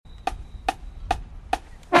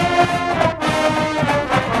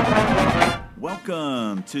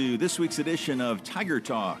Welcome to this week's edition of Tiger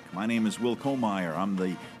Talk. My name is Will Kohlmeyer. I'm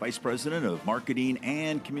the Vice President of Marketing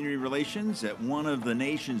and Community Relations at one of the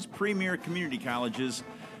nation's premier community colleges,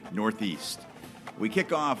 Northeast. We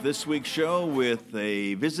kick off this week's show with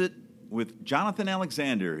a visit with Jonathan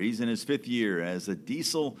Alexander. He's in his 5th year as a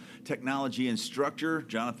diesel technology instructor.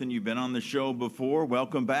 Jonathan, you've been on the show before.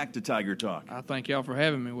 Welcome back to Tiger Talk. I thank y'all for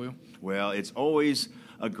having me, Will. Well, it's always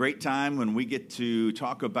a great time when we get to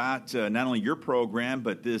talk about not only your program,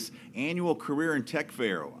 but this annual Career and Tech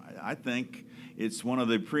Fair. I think it's one of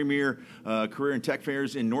the premier career and tech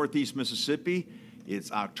fairs in Northeast Mississippi.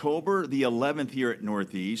 It's October the 11th here at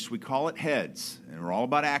Northeast. We call it HEADS, and we're all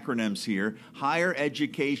about acronyms here. Higher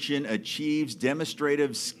Education Achieves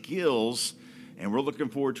Demonstrative Skills, and we're looking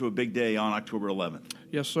forward to a big day on October 11th.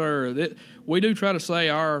 Yes, sir. We do try to say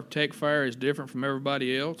our tech fair is different from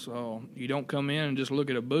everybody else. You don't come in and just look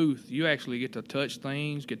at a booth. You actually get to touch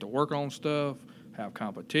things, get to work on stuff, have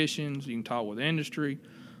competitions. You can talk with industry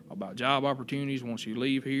about job opportunities once you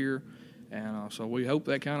leave here. And so we hope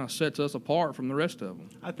that kind of sets us apart from the rest of them.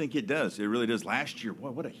 I think it does. It really does. Last year,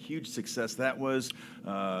 what a huge success that was.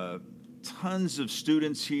 Tons of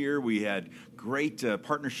students here. We had great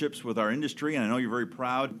partnerships with our industry, and I know you're very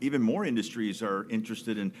proud. Even more industries are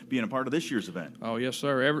interested in being a part of this year's event. Oh, yes,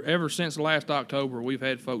 sir. Ever since last October, we've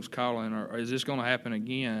had folks calling, is this going to happen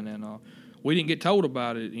again? And we didn't get told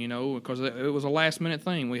about it, because it was a last-minute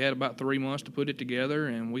thing. We had about 3 months to put it together,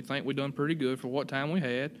 and we think we've done pretty good for what time we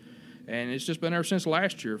had. And it's just been ever since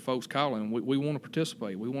last year, folks calling. We want to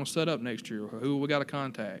participate. We want to set up next year. Who we got to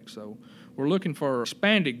contact? So we're looking for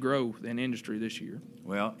expanded growth in industry this year.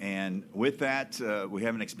 Well, and with that, we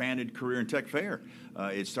have an expanded Career and Tech Fair.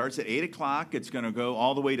 It starts at 8 o'clock. It's going to go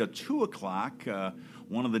all the way to 2 o'clock.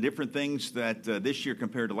 One of the different things that this year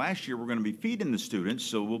compared to last year, we're going to be feeding the students,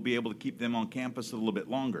 so we'll be able to keep them on campus a little bit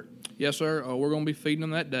longer. Yes, sir. We're going to be feeding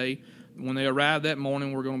them that day. When they arrive that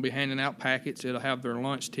morning, we're going to be handing out packets. It'll have their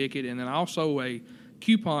lunch ticket and then also a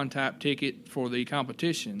coupon-type ticket for the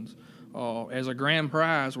competitions. As a grand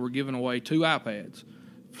prize, we're giving away 2 iPads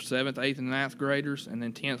for 7th, 8th, and 9th graders, and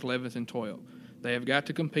then 10th, 11th, and 12th. They have got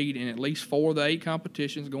to compete in at least 4 of the 8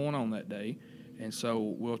 competitions going on that day, and so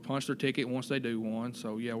we'll punch their ticket once they do one.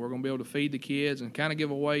 So, yeah, we're going to be able to feed the kids and kind of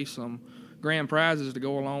give away some grand prizes to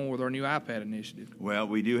go along with our new iPad initiative. Well,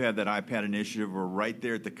 we do have that iPad initiative. We're right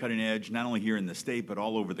there at the cutting edge, not only here in the state, but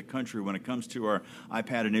all over the country when it comes to our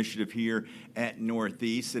iPad initiative here at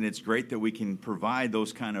Northeast. And it's great that we can provide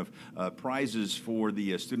those kind of prizes for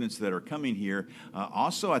the students that are coming here.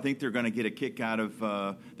 Also, I think they're going to get a kick out of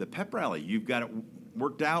the pep rally. You've got it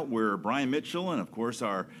worked out where Brian Mitchell and, of course,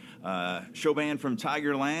 our show band from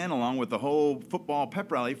Tigerland, along with the whole football pep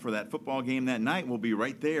rally for that football game that night, will be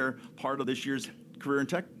right there, part of this year's Career and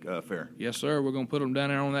Tech Fair. Yes, sir. We're going to put them down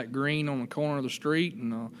there on that green on the corner of the street,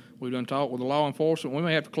 and we've done talk with the law enforcement. We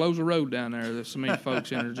may have to close the road down there. There's so many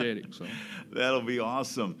folks energetic. So that'll be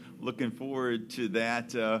awesome. Looking forward to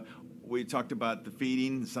that. We talked about the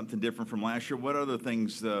feeding, something different from last year. What other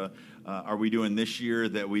things are we doing this year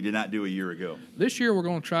that we did not do a year ago? This year we're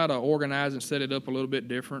going to try to organize and set it up a little bit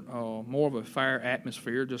different, more of a fair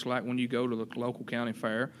atmosphere, just like when you go to the local county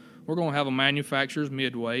fair. We're going to have a manufacturer's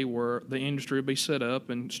midway where the industry will be set up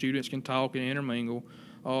and students can talk and intermingle.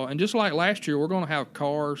 And just like last year, we're going to have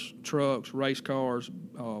cars, trucks, race cars,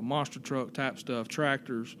 monster truck type stuff,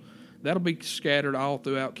 tractors. That'll be scattered all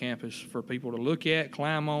throughout campus for people to look at,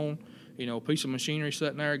 climb on. A piece of machinery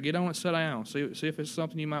sitting there, get on it, sit down, see if it's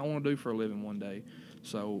something you might want to do for a living one day.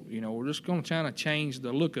 So, we're just going to kind of change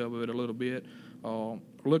the look of it a little bit. We're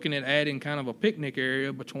looking at adding kind of a picnic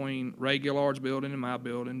area between Ray Gillard's building and my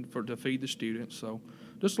building to feed the students. So,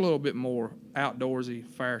 just a little bit more outdoorsy,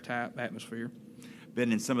 fair-type atmosphere.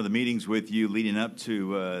 Been in some of the meetings with you leading up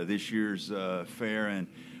to this year's fair, and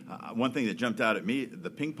one thing that jumped out at me,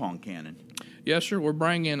 the ping pong cannon. Yes, sir. We're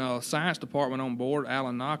bringing a science department on board,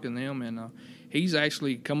 Alan Knock and them, and he's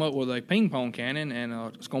actually come up with a ping pong cannon,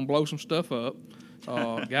 and it's going to blow some stuff up.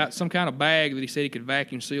 Got some kind of bag that he said he could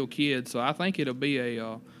vacuum seal kids, so I think it'll be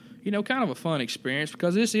a, kind of a fun experience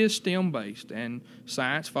because this is STEM-based, and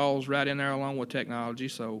science falls right in there along with technology,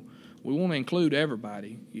 so we want to include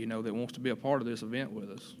everybody, that wants to be a part of this event with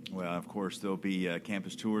us. Well, of course, there'll be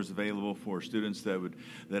campus tours available for students that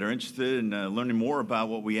are interested in learning more about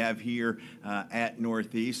what we have here at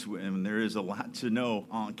Northeast, and there is a lot to know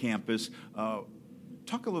on campus. Talk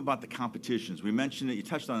a little about the competitions. We mentioned that you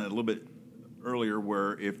touched on it a little bit earlier,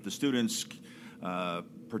 where if the students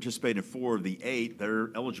participate in 4 of the 8, they're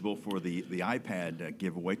eligible for the iPad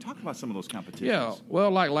giveaway. Talk about some of those competitions. Yeah, well,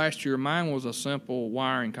 like last year, mine was a simple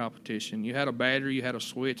wiring competition. You had a battery, you had a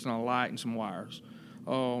switch and a light and some wires.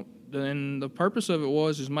 then the purpose of it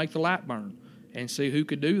was make the light burn and see who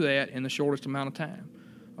could do that in the shortest amount of time.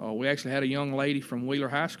 We actually had a young lady from Wheeler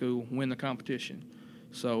High School win the competition.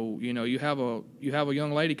 So, you have a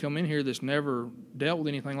young lady come in here that's never dealt with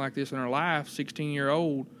anything like this in her life,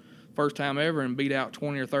 16-year-old, first time ever, and beat out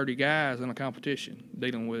 20 or 30 guys in a competition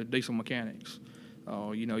dealing with diesel mechanics.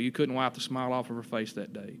 You couldn't wipe the smile off of her face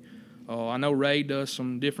that day. I know Ray does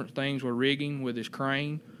some different things with rigging with his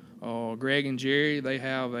crane. Greg and Jerry, they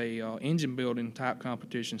have a engine building type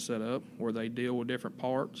competition set up where they deal with different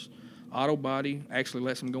parts. Auto Body actually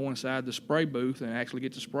lets them go inside the spray booth and actually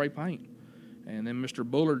get to spray paint. And then Mr.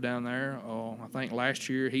 Bullard down there, I think last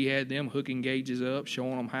year he had them hooking gauges up,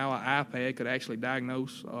 showing them how an iPad could actually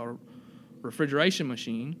diagnose a refrigeration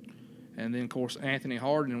machine. And then, of course, Anthony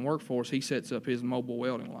Harden in Workforce, he sets up his mobile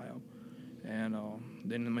welding lab. And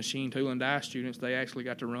then the machine tool and die students, they actually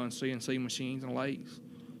got to run CNC machines and lathes.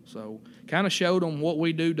 So kind of showed them what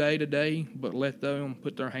we do day to day, but let them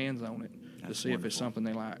put their hands on it to see if it's something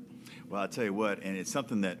they like. Well, I'll tell you what, and it's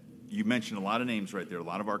something that you mentioned a lot of names right there, a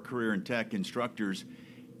lot of our career and tech instructors,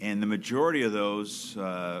 and the majority of those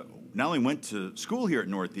not only went to school here at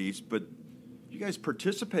Northeast, but you guys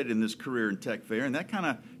participated in this career and tech fair, and that kind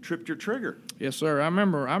of tripped your trigger. Yes, sir. I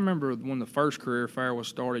remember when the first career fair was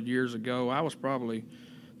started years ago. I was probably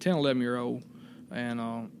 10, 11-year-old, and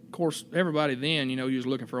of course, everybody then, you was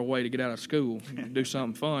looking for a way to get out of school, do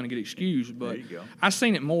something fun and get excused. But there you go. I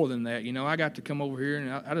seen it more than that. I got to come over here,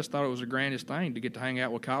 and I just thought it was the grandest thing to get to hang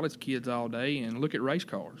out with college kids all day and look at race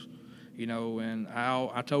cars. And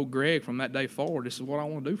I told Greg from that day forward, this is what I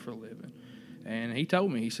want to do for a living. And he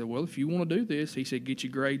told me, he said, well, if you want to do this, he said, get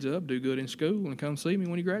your grades up, do good in school, and come see me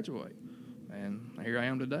when you graduate. And here I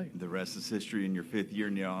am today. The rest is history in your fifth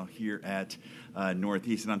year now here at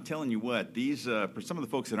Northeast. And I'm telling you what, these for some of the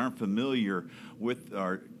folks that aren't familiar with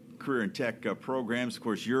our career and tech programs, of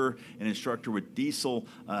course, you're an instructor with diesel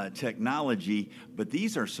technology, but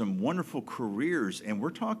these are some wonderful careers. And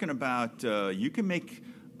we're talking about you can make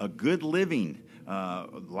a good living. A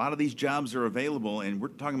lot of these jobs are available, and we're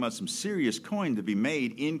talking about some serious coin to be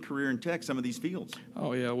made in career and tech, some of these fields.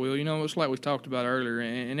 Oh, yeah. Well, it's like we talked about earlier,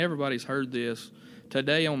 and everybody's heard this.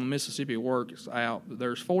 Today on the Mississippi Works out,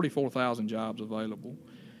 there's 44,000 jobs available.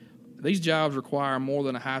 These jobs require more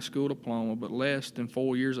than a high school diploma, but less than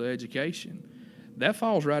 4 years of education. That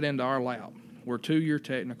falls right into our lap. We're 2-year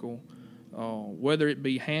technical, whether it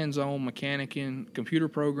be hands-on mechanicing, computer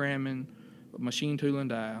programming, machine tool and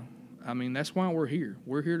die. I mean, that's why we're here.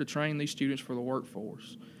 We're here to train these students for the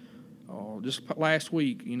workforce. Just last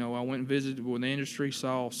week, I went and visited with the industry,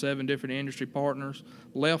 saw 7 different industry partners,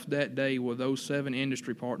 left that day with those 7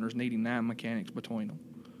 industry partners needing 9 mechanics between them.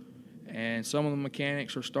 And some of the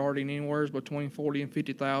mechanics are starting anywhere between $40,000 and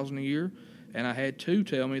 $50,000 a year. And I had 2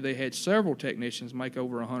 tell me they had several technicians make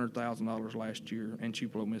over $100,000 last year in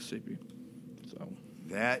Tupelo, Mississippi. So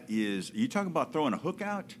that is, are you talking about throwing a hook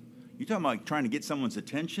out? You talking about trying to get someone's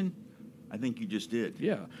attention? I think you just did.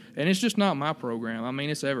 Yeah, and it's just not my program. I mean,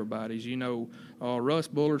 it's everybody's. Russ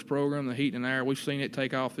Bullard's program, the heat and air, we've seen it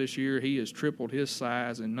take off this year. He has tripled his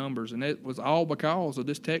size and numbers, and it was all because of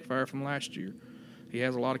this tech fair from last year. He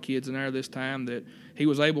has a lot of kids in there this time that he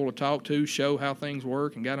was able to talk to, show how things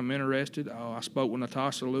work, and got them interested. I spoke with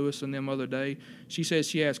Natasha Lewis and them other day. She says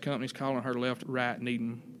she has companies calling her left and right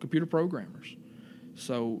needing computer programmers.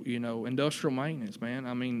 So, industrial maintenance, man.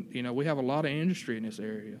 I mean, we have a lot of industry in this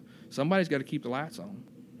area. Somebody's got to keep the lights on.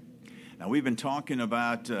 Now, we've been talking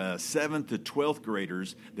about 7th to 12th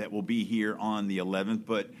graders that will be here on the 11th,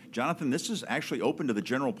 but, Jonathan, this is actually open to the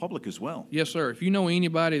general public as well. Yes, sir. If you know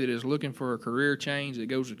anybody that is looking for a career change that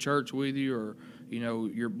goes to church with you or,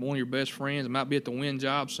 you're one of your best friends, might be at the Wynn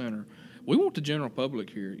Job Center, we want the general public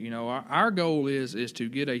here. Our goal is to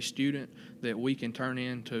get a student that we can turn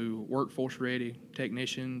into workforce-ready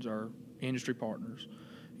technicians or industry partners.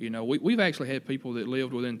 We've actually had people that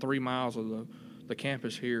lived within 3 miles of the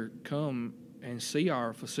campus here come and see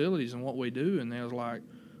our facilities and what we do, and they was like,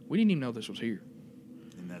 we didn't even know this was here.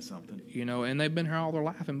 Isn't that something? And they've been here all their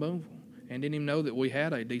life in Booneville and didn't even know that we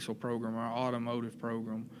had a diesel program or automotive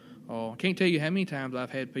program. I can't tell you how many times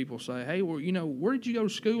I've had people say, hey, well, where did you go to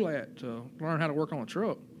school at to learn how to work on a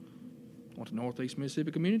truck? Went to Northeast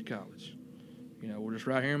Mississippi Community College. We're just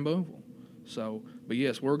right here in Booneville. So, but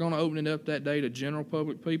yes, we're going to open it up that day to general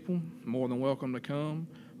public people. More than welcome to come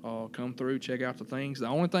through, check out the things. The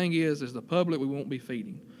only thing is the public we won't be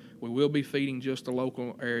feeding. We will be feeding just the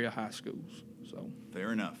local area high schools. So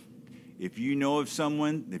fair enough. if you know of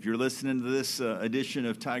someone, if you're listening to this edition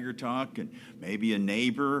of Tiger Talk, and maybe a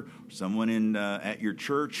neighbor, someone in at your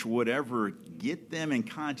church, whatever, get them in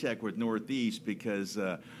contact with Northeast, because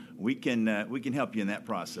we can help you in that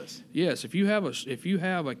process. Yes, if you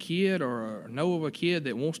have a kid or know of a kid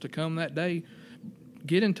that wants to come that day,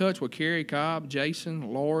 get in touch with Carrie Cobb,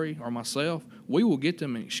 Jason, Lori, or myself. We will get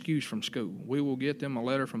them an excuse from school. We will get them a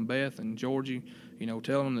letter from Beth and Georgie,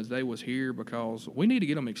 telling them that they was here, because we need to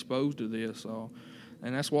get them exposed to this.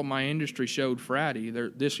 And that's what my industry showed Friday.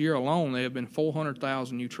 This year alone, there have been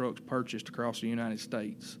 400,000 new trucks purchased across the United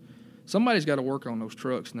States. Somebody's got to work on those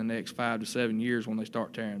trucks in the next 5 to 7 years when they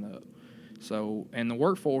start tearing up. So, and the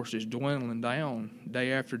workforce is dwindling down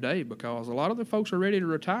day after day, because a lot of the folks are ready to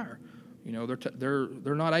retire.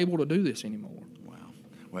 They're not able to do this anymore. Wow.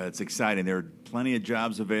 Well, it's exciting. There are plenty of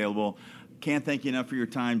jobs available. Can't thank you enough for your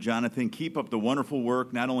time, Jonathan. Keep up the wonderful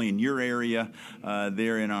work, not only in your area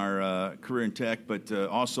there in our Career in Tech, but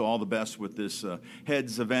also all the best with this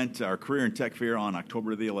HEADS event, our Career in Tech Fair on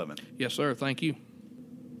October the 11th. Yes, sir. Thank you.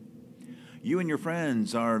 You and your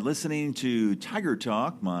friends are listening to Tiger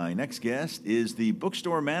Talk. My next guest is the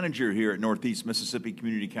bookstore manager here at Northeast Mississippi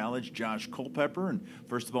Community College, Josh Culpepper. And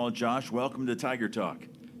first of all, Josh, welcome to Tiger Talk.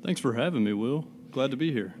 Thanks for having me, Will. Glad to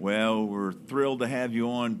be here. Well, we're thrilled to have you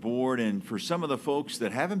on board. And for some of the folks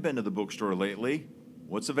that haven't been to the bookstore lately,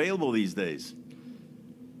 what's available these days?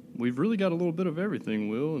 We've really got a little bit of everything,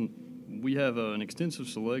 Will, and we have an extensive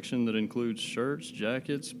selection that includes shirts,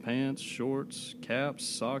 jackets, pants, shorts, caps,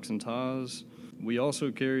 socks, and ties. We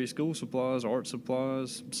also carry school supplies, art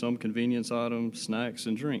supplies, some convenience items, snacks,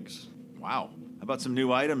 and drinks. Wow. How about some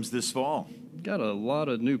new items this fall? Got a lot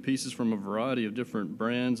of new pieces from a variety of different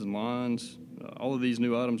brands and lines. All of these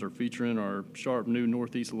new items are featuring our sharp new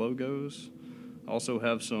Northeast logos. Also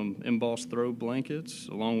have some embossed throw blankets,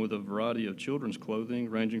 along with a variety of children's clothing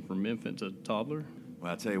ranging from infant to toddler. Well,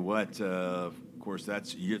 I'll tell you what, of course,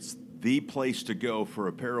 it's the place to go for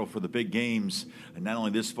apparel for the big games, and not only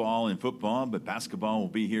this fall in football, but basketball will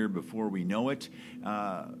be here before we know it.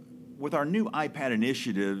 With our new iPad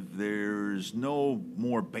initiative, there's no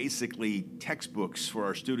more basically textbooks for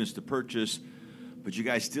our students to purchase, but you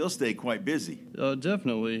guys still stay quite busy.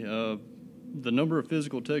 Definitely. The number of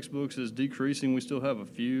physical textbooks is decreasing. We still have a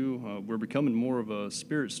few. We're becoming more of a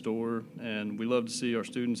spirit store, and we love to see our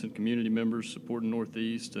students and community members supporting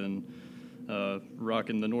Northeast and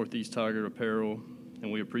rocking the Northeast Tiger apparel,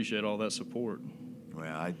 and we appreciate all that support.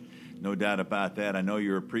 Well, no doubt about that. I know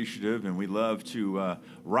you're appreciative, and we love to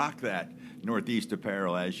rock that Northeast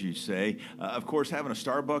apparel, as you say. Of course, having a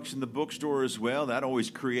Starbucks in the bookstore as well, that always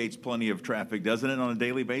creates plenty of traffic, doesn't it, on a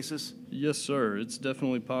daily basis? Yes, sir. It's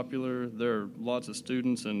definitely popular. There are lots of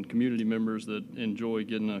students and community members that enjoy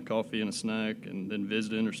getting a coffee and a snack and then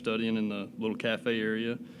visiting or studying in the little cafe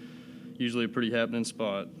area. Usually a pretty happening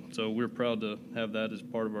spot. So we're proud to have that as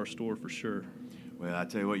part of our store for sure. Well, I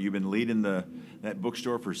tell you what, you've been leading that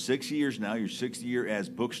bookstore for 6 years now. Your 6th year as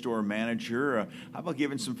bookstore manager. How about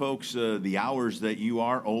giving some folks the hours that you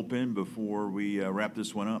are open before we wrap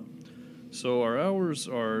this one up? So our hours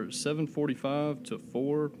are 7:45 to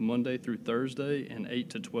 4 Monday through Thursday and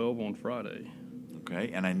 8 to 12 on Friday.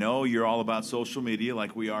 Okay, and I know you're all about social media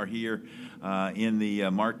like we are here in the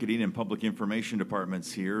marketing and public information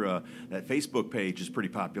departments here. That Facebook page is pretty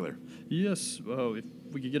popular. Yes, if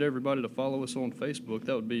we could get everybody to follow us on Facebook,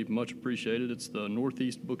 that would be much appreciated. It's the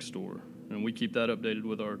Northeast Bookstore, and we keep that updated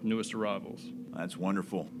with our newest arrivals. That's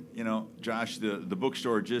wonderful. You know, Josh, the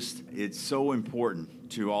bookstore it's so important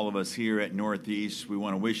to all of us here at Northeast. We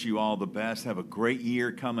want to wish you all the best. Have a great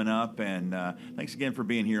year coming up, and thanks again for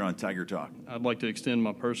being here on Tiger Talk. I'd like to extend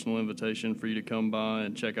my personal invitation for you to come by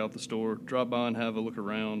and check out the store. Drop by and have a look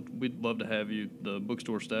around. We'd love to have you. The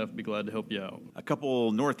bookstore staff would be glad to help you out. A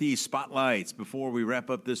couple Northeast spotlights before we wrap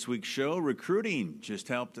up this week's show. Recruiting just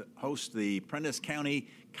helped host the Prentice County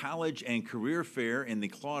College and Career Fair in the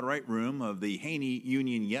Claude Wright Room of the Haney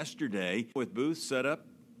Union yesterday, with booths set up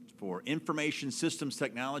for information systems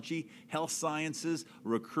technology, health sciences,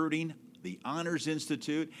 recruiting, the Honors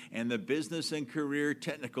Institute, and the Business and Career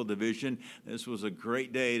Technical Division. This was a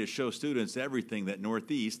great day to show students everything that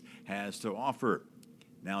Northeast has to offer.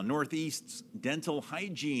 Now, Northeast's Dental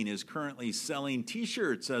Hygiene is currently selling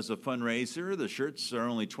T-shirts as a fundraiser. The shirts are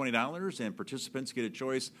only $20, and participants get a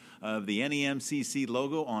choice of the NEMCC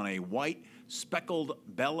logo on a white speckled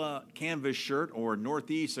Bella canvas shirt or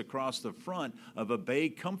Northeast across the front of a Bay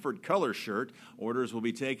Comfort color shirt. Orders will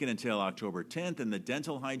be taken until October 10th in the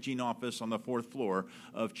Dental Hygiene Office on the 4th floor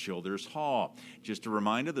of Childers Hall. Just a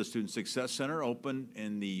reminder, the Student Success Center opened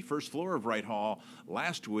in the first floor of Wright Hall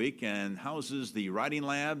last week and houses the writing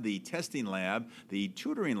lab, the testing lab, the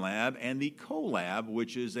tutoring lab, and the co-lab,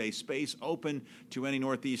 which is a space open to any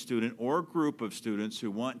Northeast student or group of students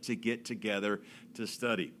who want to get together to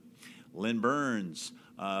study. Lynn Burns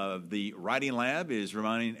of the Writing Lab is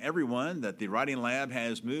reminding everyone that the Writing Lab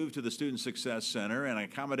has moved to the Student Success Center and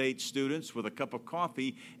accommodates students with a cup of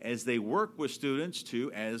coffee as they work with students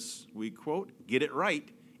to, as we quote, get it right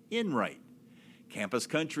in right. Campus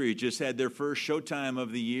Country just had their first showtime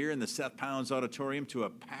of the year in the Seth Pounds Auditorium to a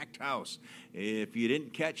packed house. If you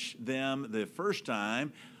didn't catch them the first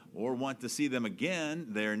time, or want to see them again,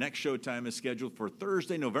 their next showtime is scheduled for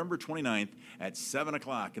Thursday, November 29th at 7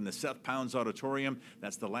 o'clock in the Seth Pounds Auditorium.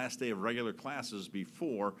 That's the last day of regular classes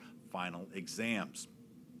before final exams.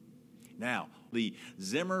 Now, the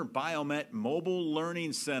Zimmer Biomet Mobile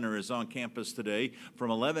Learning Center is on campus today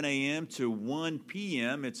from 11 a.m. to 1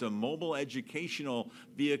 p.m. It's a mobile educational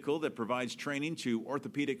vehicle that provides training to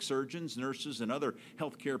orthopedic surgeons, nurses, and other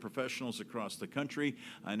healthcare professionals across the country.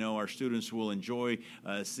 I know our students will enjoy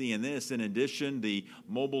seeing this. In addition, the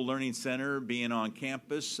Mobile Learning Center being on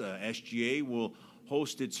campus, SGA will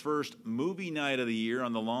host its first movie night of the year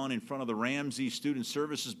on the lawn in front of the Ramsey Student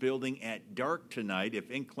Services Building at dark tonight. If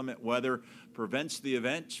inclement weather prevents the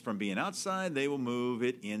event from being outside, they will move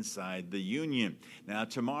it inside the Union. Now,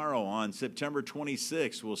 tomorrow on September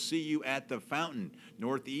 26th, we'll see you at the Fountain.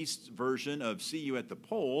 Northeast version of See You at the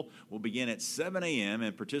Pole will begin at 7 a.m.,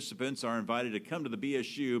 and participants are invited to come to the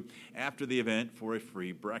BSU after the event for a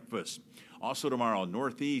free breakfast. Also tomorrow,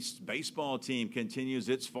 Northeast baseball team continues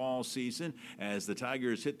its fall season as the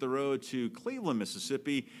Tigers hit the road to Cleveland,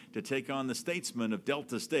 Mississippi to take on the Statesmen of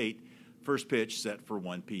Delta State. First pitch set for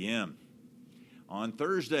 1 p.m. On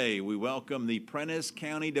Thursday, we welcome the Prentiss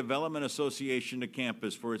County Development Association to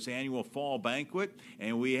campus for its annual fall banquet,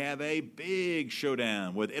 and we have a big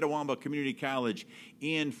showdown with Itawamba Community College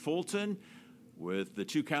in Fulton. With the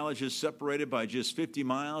two colleges separated by just 50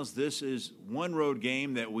 miles, this is one road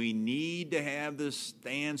game that we need to have the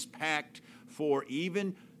stands packed for.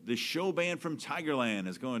 Even the show band from Tigerland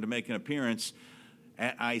is going to make an appearance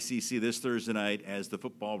at ICC this Thursday night as the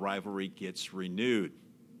football rivalry gets renewed.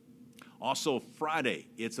 Also Friday,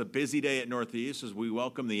 it's a busy day at Northeast as we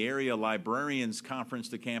welcome the Area Librarians Conference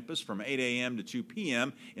to campus from 8 a.m. to 2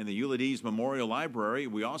 p.m. in the Eulides Memorial Library.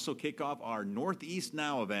 We also kick off our Northeast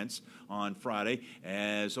Now events on Friday.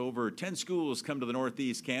 As over 10 schools come to the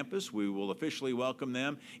Northeast campus, we will officially welcome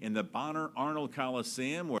them in the Bonner Arnold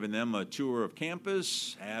Coliseum. We're giving them a tour of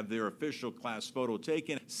campus, have their official class photo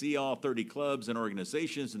taken, see all 30 clubs and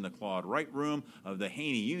organizations in the Claude Wright Room of the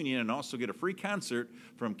Haney Union, and also get a free concert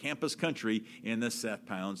from Campus Country in the Seth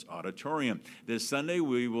Pounds Auditorium. This Sunday,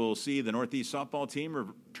 we will see the Northeast softball team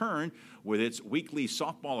return with its weekly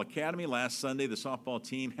softball academy. Last Sunday, the softball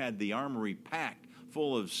team had the Armory packed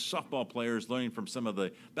full of softball players learning from some of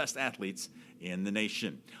the best athletes in the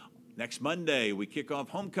nation. Next Monday, we kick off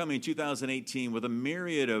Homecoming 2018 with a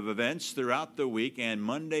myriad of events throughout the week, and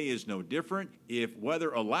Monday is no different. If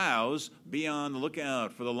weather allows, be on the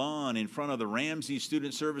lookout for the lawn in front of the Ramsey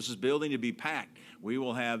Student Services Building to be packed. We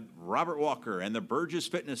will have Robert Walker and the Burgess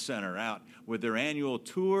Fitness Center out with their annual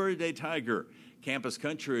Tour de Tiger. Campus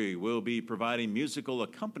Country will be providing musical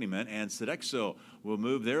accompaniment, and Sodexo will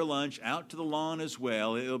move their lunch out to the lawn as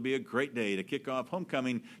well. It'll be a great day to kick off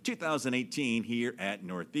Homecoming 2018 here at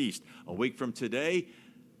Northeast. A week from today,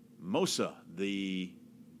 MOSA, the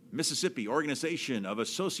Mississippi Organization of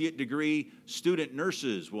Associate Degree Student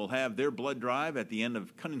Nurses, will have their blood drive at the end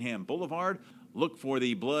of Cunningham Boulevard. Look for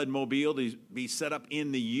the blood mobile to be set up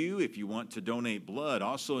in the U if you want to donate blood.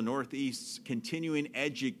 Also, Northeast's continuing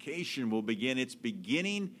education will begin its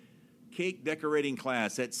beginning cake decorating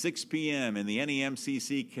class at 6 p.m. in the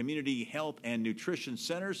NEMCC Community Health and Nutrition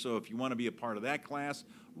Center. So if you want to be a part of that class,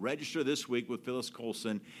 register this week with Phyllis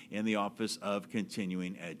Colson in the Office of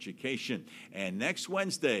Continuing Education. And next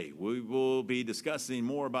Wednesday, we will be discussing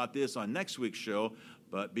more about this on next week's show.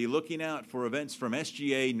 But be looking out for events from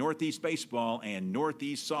SGA, Northeast Baseball, and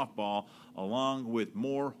Northeast Softball, along with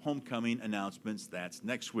more homecoming announcements. That's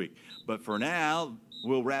next week. But for now,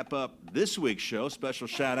 we'll wrap up this week's show. Special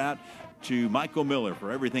shout out to Michael Miller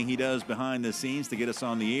for everything he does behind the scenes to get us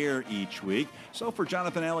on the air each week. So for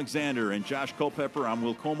Jonathan Alexander and Josh Culpepper, I'm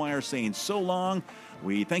Will Kohlmeyer saying so long.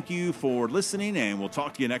 We thank you for listening, and we'll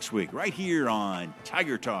talk to you next week right here on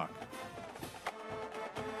Tiger Talk.